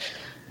wanted,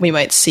 we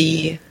might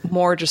see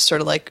more just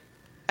sort of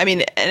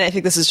and I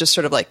think this is just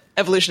sort of like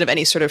evolution of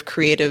any sort of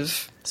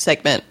creative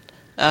segment.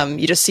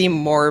 You just see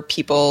more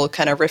people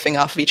kind of riffing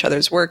off of each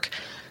other's work,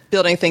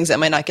 building things that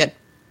might not get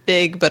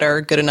big but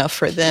are good enough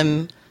for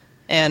them.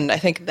 And I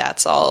think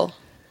that's all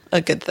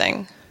a good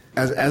thing.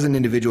 As an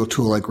individual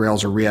tool like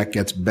Rails or React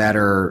gets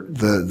better,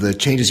 the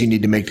changes you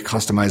need to make to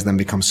customize them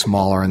become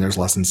smaller and there's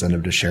less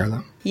incentive to share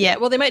them. Yeah,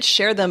 well, they might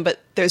share them, but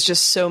there's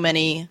just so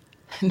many.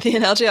 The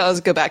analogy I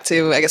always go back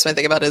to, I guess when I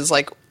think about it, is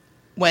like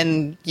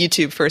when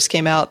YouTube first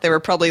came out, there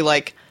were probably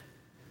like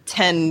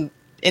 10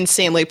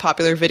 insanely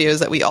popular videos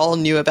that we all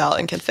knew about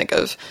and can think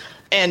of.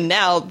 And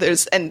now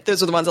those are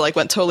the ones that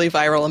went totally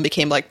viral and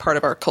became part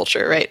of our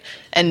culture, right?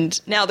 And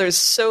now there's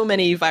so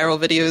many viral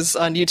videos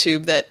on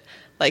YouTube that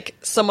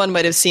someone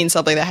might have seen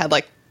something that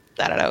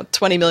had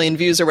 20 million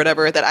views or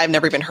whatever that I've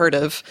never even heard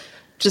of,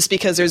 just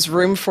because there's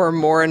room for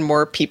more and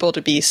more people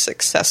to be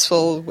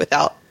successful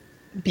without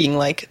being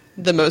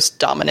the most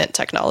dominant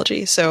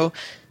technology. So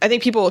I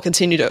think people will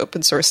continue to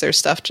open source their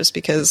stuff just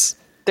because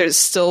there's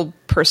still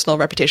personal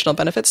reputational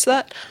benefits to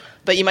that.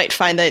 But you might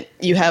find that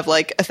you have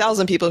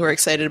 1,000 people who are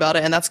excited about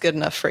it, and that's good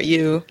enough for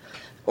you.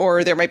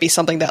 Or there might be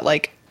something that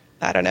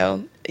I don't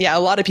know. Yeah,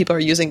 a lot of people are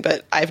using,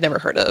 but I've never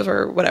heard of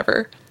or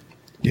whatever.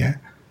 Yeah.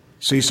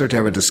 So you start to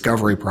have a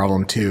discovery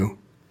problem too.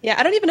 Yeah,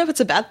 I don't even know if it's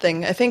a bad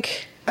thing. I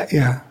think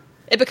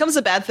it becomes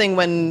a bad thing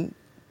when,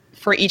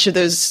 for each of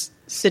those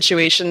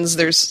situations,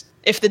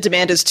 if the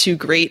demand is too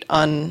great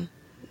on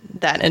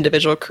that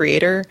individual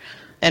creator,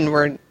 and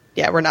we're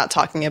not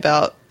talking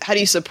about how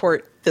do you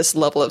support this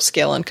level of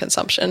scale and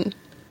consumption.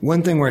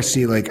 One thing where I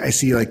see in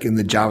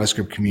the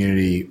JavaScript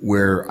community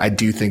where I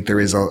do think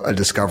there is a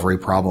discovery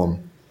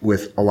problem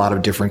with a lot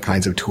of different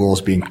kinds of tools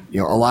being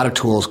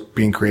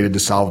created to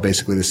solve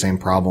basically the same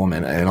problem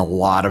and a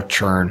lot of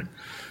churn.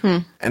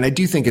 And I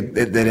do think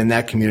that in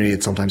that community,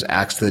 it sometimes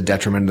acts to the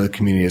detriment of the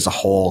community as a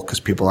whole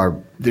because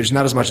there's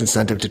not as much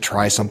incentive to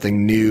try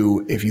something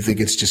new if you think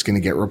it's just going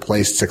to get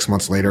replaced 6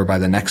 months later by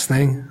the next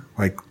thing.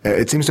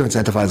 It seems to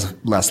incentivize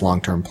less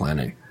long-term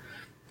planning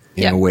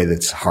in a way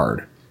that's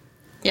hard.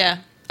 Yeah.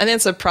 I think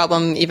it's a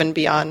problem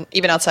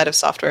even outside of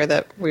software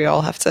that we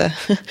all have to,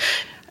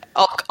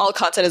 all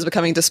content is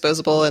becoming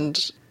disposable.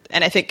 And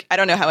I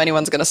don't know how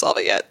anyone's going to solve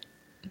it yet,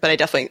 but I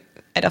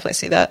definitely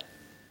see that.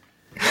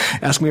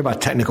 Ask me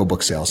about technical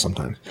book sales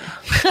sometimes.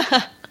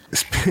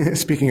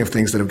 Speaking of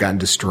things that have gotten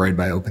destroyed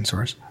by open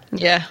source.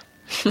 Yeah.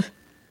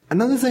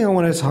 Another thing I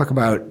wanted to talk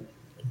about,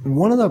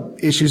 one of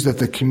the issues that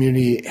the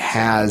community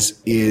has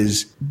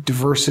is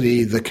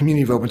diversity, the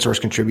community of open source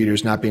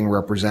contributors not being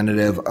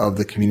representative of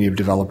the community of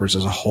developers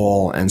as a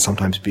whole, and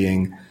sometimes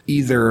being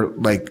either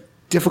like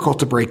difficult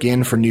to break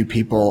in for new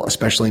people,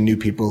 especially new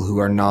people who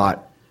are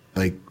not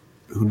like,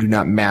 who do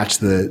not match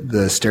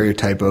the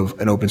stereotype of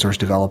an open source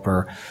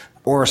developer,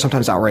 or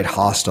sometimes outright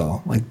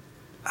hostile. Like,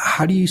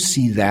 how do you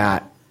see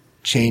that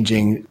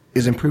changing?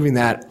 Is improving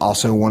that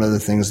also one of the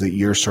things that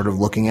you're sort of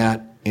looking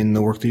at in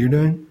the work that you're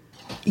doing?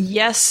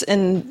 Yes,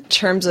 in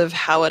terms of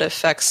how it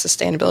affects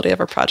sustainability of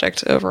a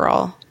project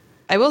overall.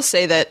 I will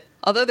say that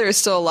although there is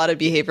still a lot of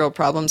behavioral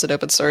problems in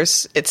open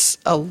source, it's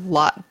a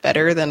lot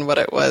better than what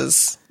it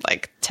was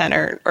like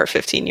 10 or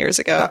 15 years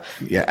ago.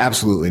 Yeah,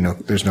 absolutely. No,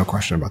 there's no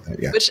question about that.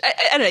 Yeah. Which I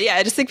don't know. Yeah,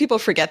 I just think people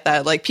forget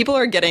that. Like, people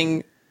are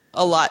getting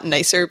a lot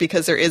nicer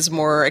because there is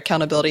more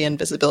accountability and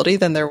visibility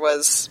than there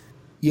was.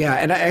 Yeah,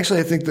 and I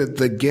think that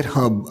the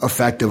GitHub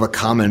effect of a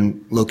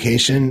common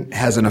location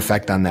has an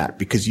effect on that,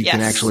 because you can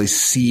actually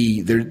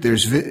see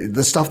there's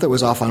the stuff that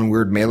was off on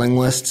weird mailing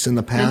lists in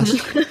the past.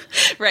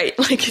 Right.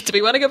 Like, do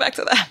we want to go back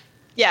to that?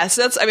 Yeah,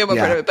 so that's, I mean, one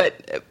part of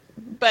it,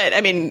 but I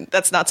mean,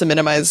 that's not to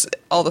minimize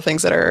all the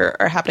things that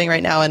are happening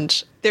right now.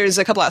 And there's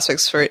a couple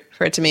aspects for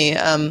it to me.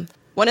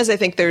 One is, I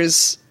think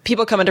there's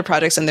people come into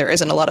projects and there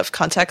isn't a lot of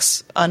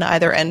context on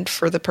either end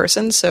for the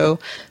person. So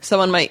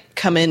someone might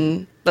come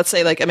in, let's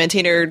say like a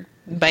maintainer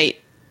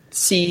might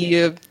see,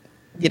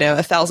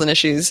 1,000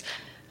 issues,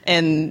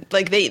 and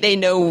like they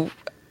know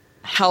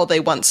how they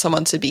want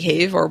someone to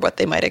behave or what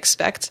they might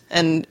expect.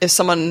 And if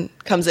someone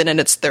comes in and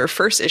it's their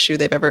first issue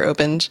they've ever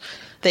opened,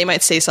 they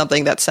might say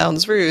something that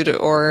sounds rude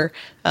or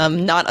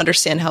not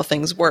understand how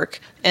things work,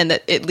 and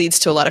that it leads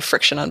to a lot of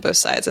friction on both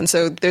sides. And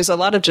so there's a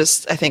lot of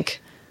I think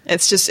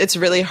it's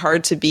really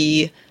hard to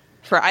be,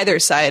 for either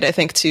side, I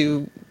think,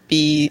 to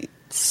be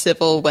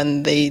civil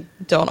when they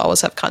don't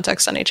always have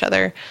context on each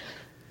other.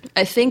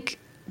 I think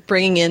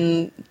bringing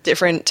in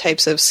different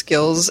types of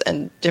skills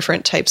and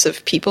different types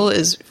of people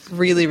is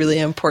really, really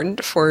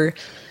important for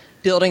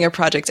building a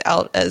project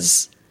out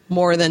as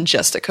more than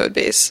just a code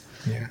base.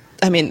 Yeah.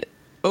 I mean,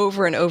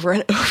 over and over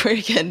and over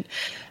again,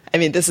 I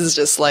mean, this is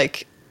just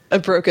like a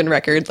broken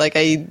record. Like,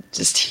 I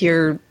just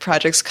hear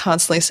projects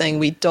constantly saying,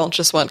 we don't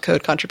just want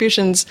code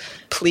contributions.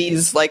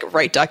 Please, like,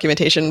 write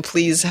documentation.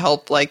 Please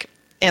help, like,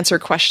 answer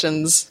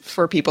questions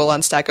for people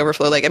on Stack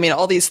Overflow. Like, I mean,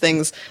 all these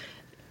things.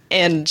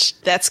 And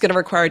that's going to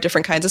require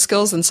different kinds of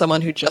skills than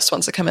someone who just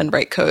wants to come and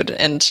write code.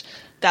 And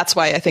that's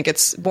why I think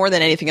it's, more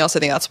than anything else, I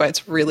think that's why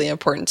it's really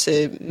important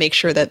to make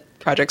sure that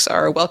projects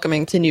are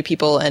welcoming to new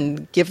people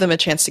and give them a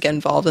chance to get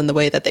involved in the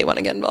way that they want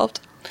to get involved.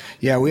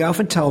 Yeah, we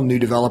often tell new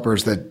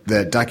developers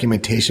that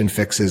documentation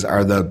fixes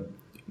are the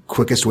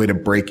quickest way to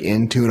break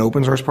into an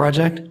open source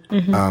project,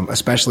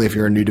 especially if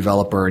you're a new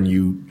developer and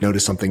you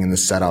notice something in the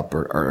setup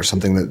or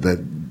something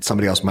that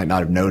somebody else might not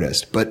have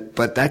noticed. But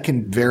that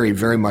can vary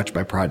very much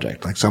by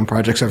project. Like, some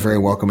projects are very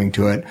welcoming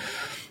to it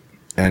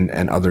and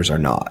others are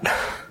not.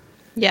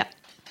 Yeah.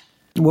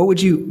 What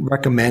would you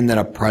recommend that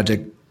a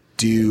project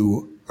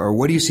do, or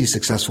what do you see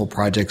successful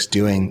projects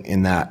doing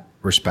in that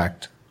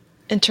respect?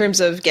 In terms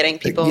of getting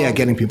people? Yeah,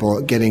 getting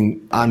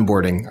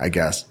onboarding, I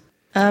guess.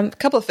 A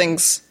couple of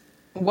things.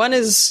 One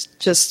is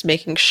just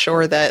making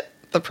sure that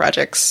the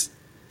project's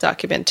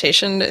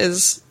documentation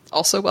is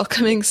also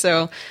welcoming.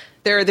 So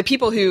there are the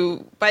people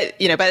who, by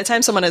the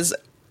time someone has,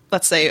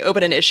 let's say,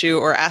 opened an issue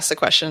or asked a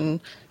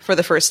question for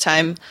the first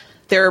time,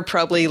 there are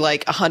probably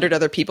like 100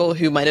 other people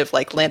who might have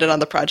like landed on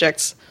the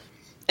project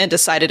and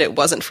decided it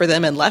wasn't for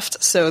them and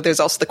left. So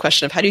there's also the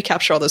question of how do you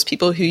capture all those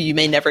people who you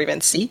may never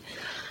even see?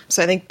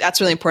 So I think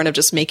that's really important, of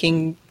just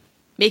making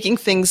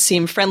things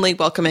seem friendly,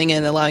 welcoming,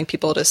 and allowing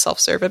people to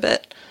self-serve a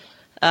bit.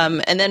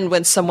 And then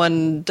when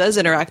someone does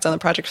interact on the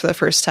project for the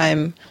first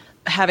time,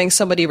 having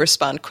somebody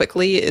respond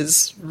quickly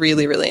is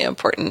really, really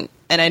important.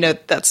 And I know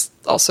that's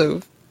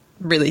also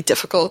really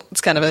difficult.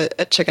 It's kind of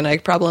a chicken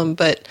egg problem,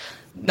 but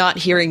not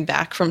hearing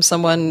back from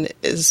someone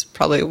is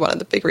probably one of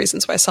the big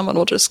reasons why someone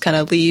will just kind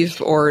of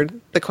leave, or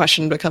the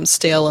question becomes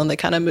stale and they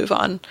kind of move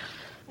on.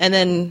 And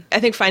then I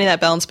think finding that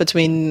balance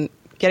between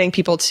getting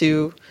people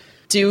to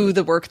do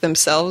the work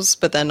themselves,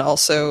 but then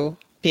also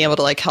being able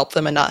to like help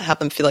them and not have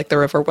them feel like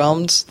they're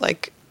overwhelmed,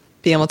 like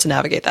being able to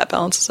navigate that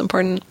balance is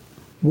important.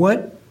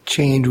 What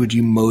change would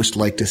you most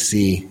like to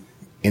see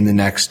in the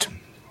next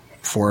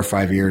 4 or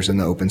 5 years in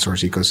the open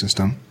source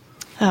ecosystem?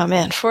 Oh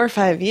man, 4 or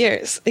 5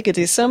 years. They could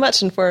do so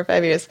much in 4 or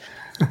 5 years.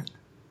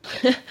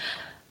 I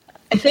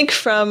think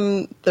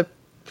from the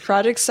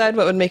project side,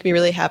 what would make me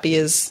really happy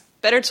is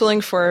better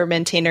tooling for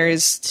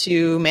maintainers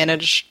to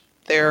manage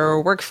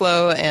their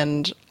workflow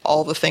and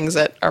all the things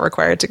that are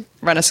required to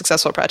run a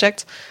successful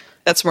project.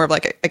 That's more of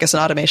like, I guess,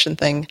 an automation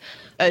thing.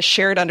 A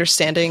shared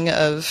understanding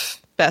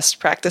of best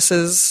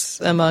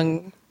practices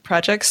among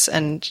projects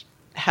and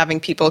having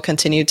people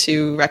continue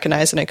to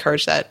recognize and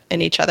encourage that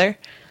in each other.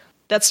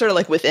 That's sort of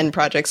like within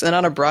projects. And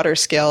on a broader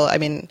scale, I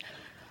mean,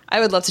 I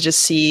would love to just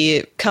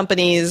see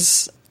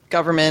companies,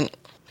 government,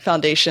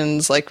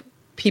 foundations, like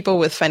people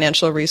with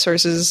financial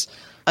resources,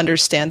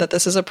 understand that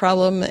this is a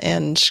problem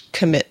and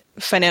commit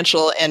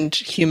financial and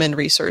human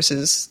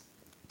resources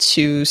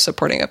to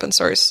supporting open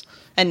source,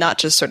 and not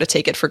just sort of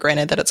take it for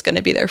granted that it's going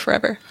to be there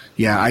forever.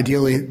 Yeah,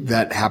 ideally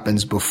that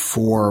happens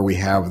before we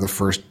have the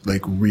first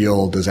like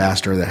real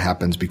disaster that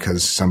happens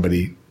because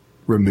somebody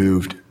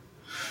removed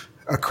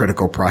a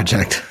critical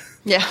project.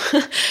 Yeah,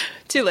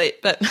 too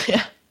late, but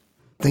yeah.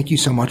 Thank you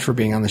so much for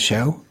being on the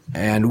show.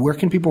 And where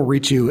can people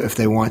reach you if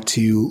they want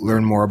to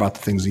learn more about the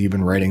things that you've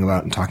been writing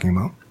about and talking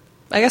about?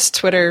 I guess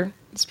Twitter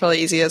is probably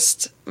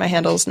easiest. My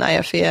handle's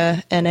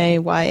Nayafia,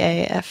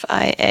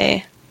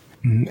 Nayafia.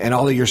 And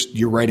all of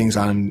your writings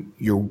on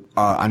your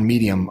on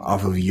Medium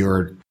off of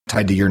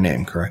tied to your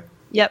name, correct?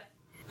 Yep.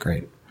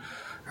 Great.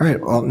 All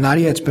right. Well,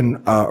 Nadia, it's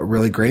been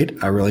really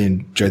great. I really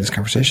enjoyed this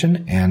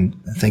conversation, and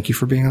thank you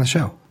for being on the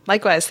show.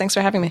 Likewise. Thanks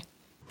for having me.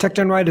 Tech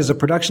Done Right is a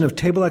production of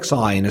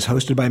TableXI and is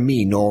hosted by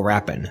me, Noel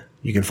Rappin.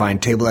 You can find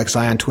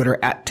TableXI on Twitter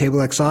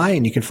 @TableXI,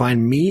 and you can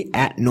find me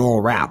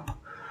 @NoelRapp.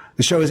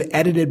 The show is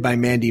edited by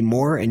Mandy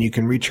Moore, and you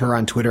can reach her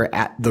on Twitter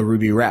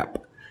 @TheRubyRep.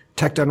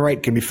 Tech Done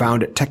Right can be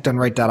found at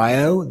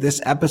techdoneright.io. This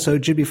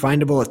episode should be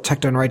findable at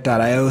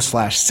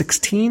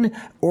techdoneright.io/16,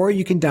 or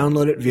you can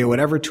download it via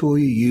whatever tool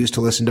you use to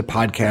listen to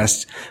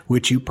podcasts,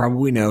 which you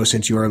probably know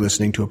since you are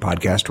listening to a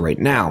podcast right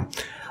now.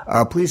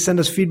 Please send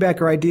us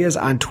feedback or ideas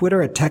on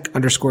Twitter at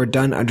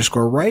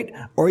tech_done_right,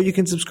 or you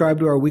can subscribe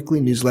to our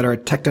weekly newsletter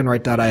at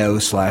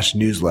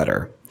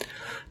techdoneright.io/newsletter.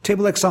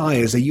 TableXI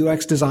is a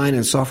UX design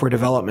and software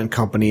development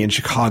company in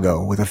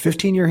Chicago with a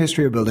 15-year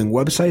history of building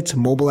websites,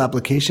 mobile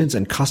applications,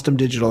 and custom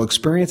digital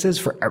experiences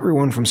for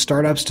everyone from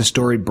startups to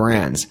storied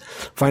brands.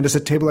 Find us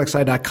at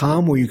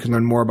tablexi.com where you can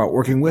learn more about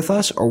working with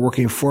us or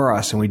working for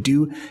us, and we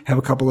do have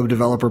a couple of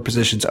developer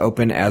positions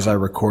open as I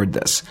record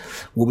this.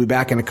 We'll be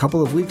back in a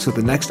couple of weeks with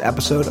the next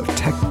episode of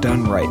Tech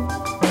Done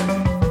Right.